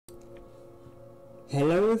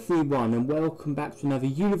Hello everyone and welcome back to another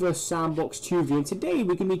Universe Sandbox 2 review, and today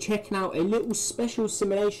we're going to be checking out a little special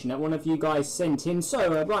simulation that one of you guys sent in.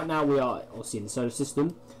 So right now we are obviously in the solar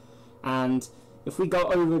system, and if we go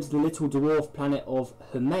over to the little dwarf planet of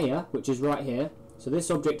Haumea, which is right here, so this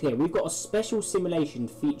object here, we've got a special simulation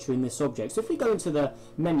featuring this object. So if we go into the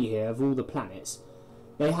menu here of all the planets,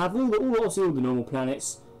 they have obviously all the normal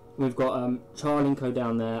planets. We've got Charlinko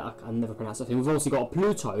down there, I never pronounce that thing. We've also got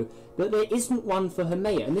Pluto, but there isn't one for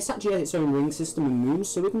Haumea, and this actually has its own ring system and moons,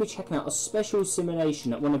 so we're going to be checking out a special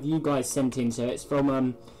simulation that one of you guys sent in. So it's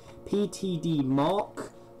from PTD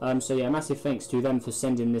Mark, so yeah, massive thanks to them for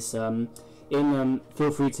sending this in.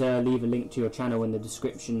 Feel free to leave a link to your channel in the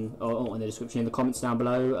description, or in the comments down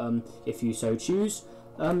below, if you so choose.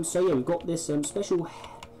 So yeah, we've got this special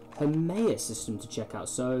Haumea system to check out.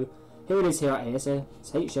 So here it is right here, so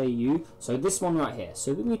it's HAU, so this one right here.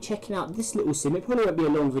 So we're going to be checking out this little sim. It probably won't be a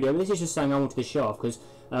long video, but this is just something I wanted to show off, because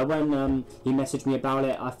when he messaged me about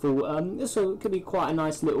it, I thought this could be quite a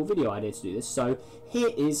nice little video idea to do this. So here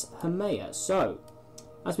is Haumea. So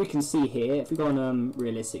as we can see here, if we go on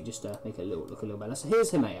realistic, just to make it look a little better, so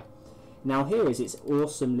here's Haumea. Now here is its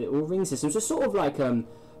awesome little ring system. So sort of like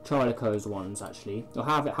Charlinko's ones, actually, or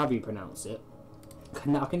however you pronounce it.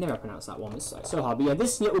 I can never pronounce that one, it's so hard. But yeah,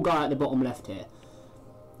 this little guy at the bottom left here,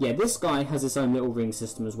 yeah, this guy has its own little ring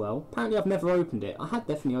system as well. Apparently I've never opened it. I had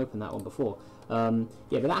definitely opened that one before.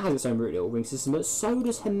 Yeah, but that has its own little ring system, but so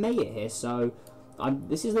does Haumea here. So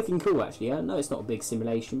this is looking cool, actually. I know it's not a big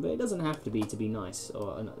simulation, but it doesn't have to be nice,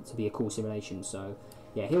 or to be a cool simulation. So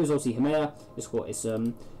yeah, here is obviously Haumea. It's got its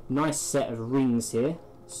nice set of rings here.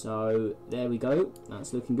 So there we go,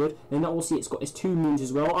 that's looking good. And obviously it's got its two moons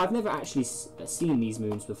as well. I've never actually seen these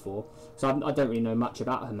moons before, so I don't really know much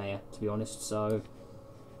about Haumea, to be honest. So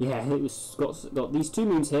yeah, it's got these two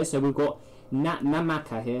moons here. So we've got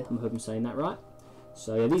Namaka here, I hope I'm saying that right.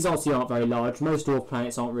 So yeah, these obviously aren't very large. Most dwarf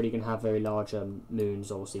planets aren't really going to have very large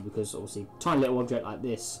moons, obviously, because obviously tiny little object like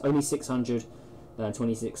this, only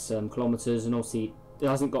 626 kilometers, and obviously it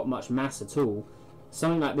hasn't got much mass at all.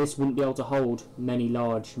 Something like this wouldn't be able to hold many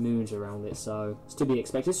large moons around it, so it's to be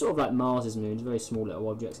expected. It's sort of like Mars's moons, very small little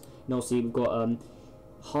objects. And obviously we've got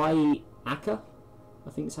Haumea, I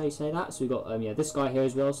think is how you say that. So we've got yeah, this guy here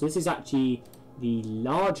as well. So this is actually the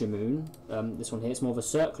larger moon. This one here, it's more of a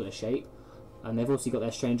circular shape, and they've also got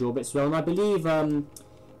their strange orbits as well. And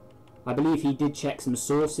I believe he did check some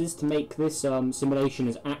sources to make this simulation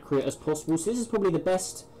as accurate as possible. So this is probably the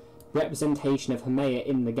best representation of Haumea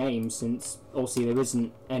in the game, since obviously there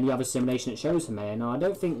isn't any other simulation that shows Haumea. Now I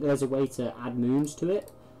don't think there's a way to add moons to it.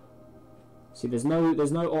 See, there's no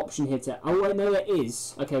option here to. Oh wait, no, there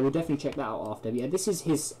is. Okay, we'll definitely check that out after. But yeah, this is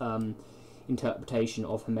his interpretation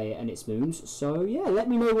of Haumea and its moons. So yeah, let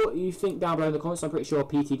me know what you think down below in the comments. I'm pretty sure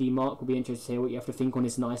PTD Mark will be interested to hear what you have to think on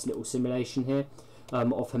this nice little simulation here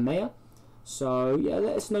of Haumea. So yeah,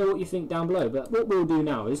 let us know what you think down below. But what we'll do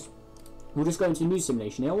now is we'll just go into a new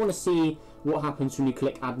simulation here. I want to see what happens when you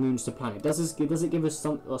click add moons to planet. Does it give us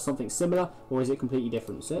something similar, or is it completely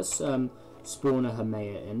different? So let's spawn a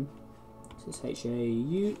Haumea in. So it's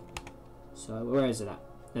HAU. So where is it at?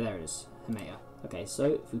 Oh, there it is, Haumea. Okay,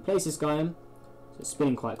 so if we place this guy in, so it's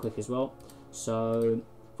spinning quite quick as well. So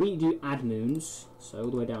if we do add moons, so all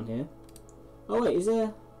the way down here. Oh wait, is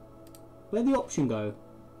there? Where'd the option go?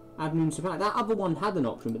 Add moons to planet. That other one had an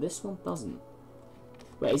option, but this one doesn't.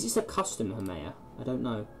 Wait, is this a custom Haumea? I don't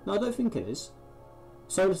know. No, I don't think it is.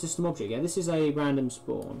 Solar system object. Yeah, this is a random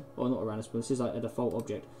spawn. Or not a random spawn, this is like a default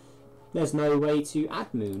object. There's no way to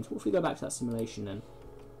add moons. What if we go back to that simulation then?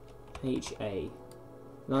 HA.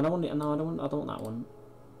 No, I don't want it. No, I don't want that one.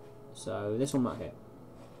 So this one right here.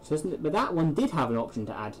 So but that one did have an option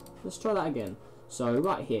to add. Let's try that again. So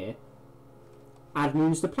right here, add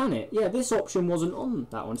moons to planet. Yeah, this option wasn't on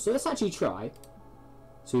that one. So let's actually try.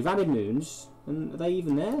 So we've added moons. And are they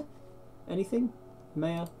even there? Anything?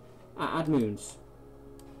 Haumea? Add moons.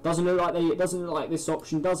 Doesn't look like it doesn't look like this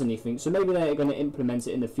option does anything. So maybe they're going to implement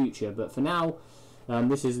it in the future. But for now,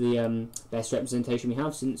 this is the best representation we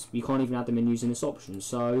have, since you can't even add them in using this option.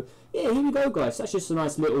 So yeah, here we go, guys. That's just a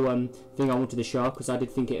nice little thing I wanted to show, because I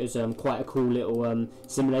did think it was quite a cool little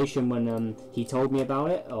simulation when he told me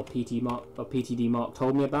about it, or PTD Mark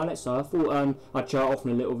told me about it. So I thought I'd show it off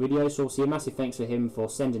in a little video. So obviously a massive thanks for him for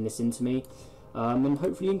sending this in to me. And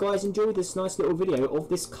hopefully you guys enjoyed this nice little video of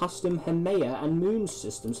this custom Haumea and moon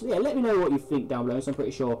system. So yeah, let me know what you think down below. So I'm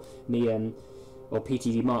pretty sure me or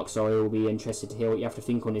PTD Mark, sorry, will be interested to hear what you have to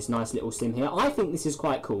think on this nice little sim here. I think this is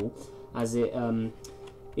quite cool, as it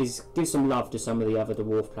gives some love to some of the other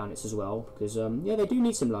dwarf planets as well, because yeah, they do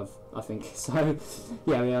need some love, I think. So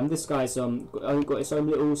yeah, this guy's got its own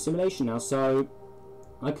little simulation now. So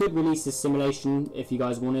I could release this simulation if you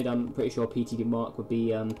guys wanted. I'm pretty sure PT Mark would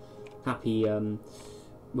be happy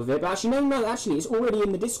with it. But actually, no, actually, it's already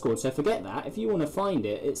in the Discord, so forget that. If you want to find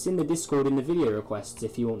it, it's in the Discord in the video requests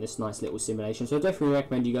if you want this nice little simulation. So I definitely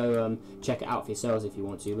recommend you go check it out for yourselves if you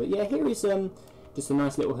want to. But yeah, here is just a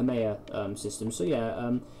nice little Haumea system. So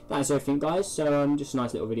yeah, that's everything, guys. So just a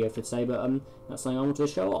nice little video for today, but that's something I wanted to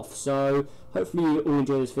show off. So hopefully you all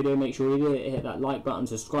enjoyed this video. Make sure you hit that like button,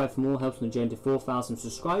 subscribe for more, helps on the journey to 4,000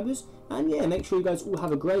 subscribers. And yeah, make sure you guys all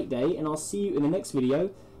have a great day, and I'll see you in the next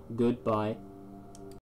video. Goodbye.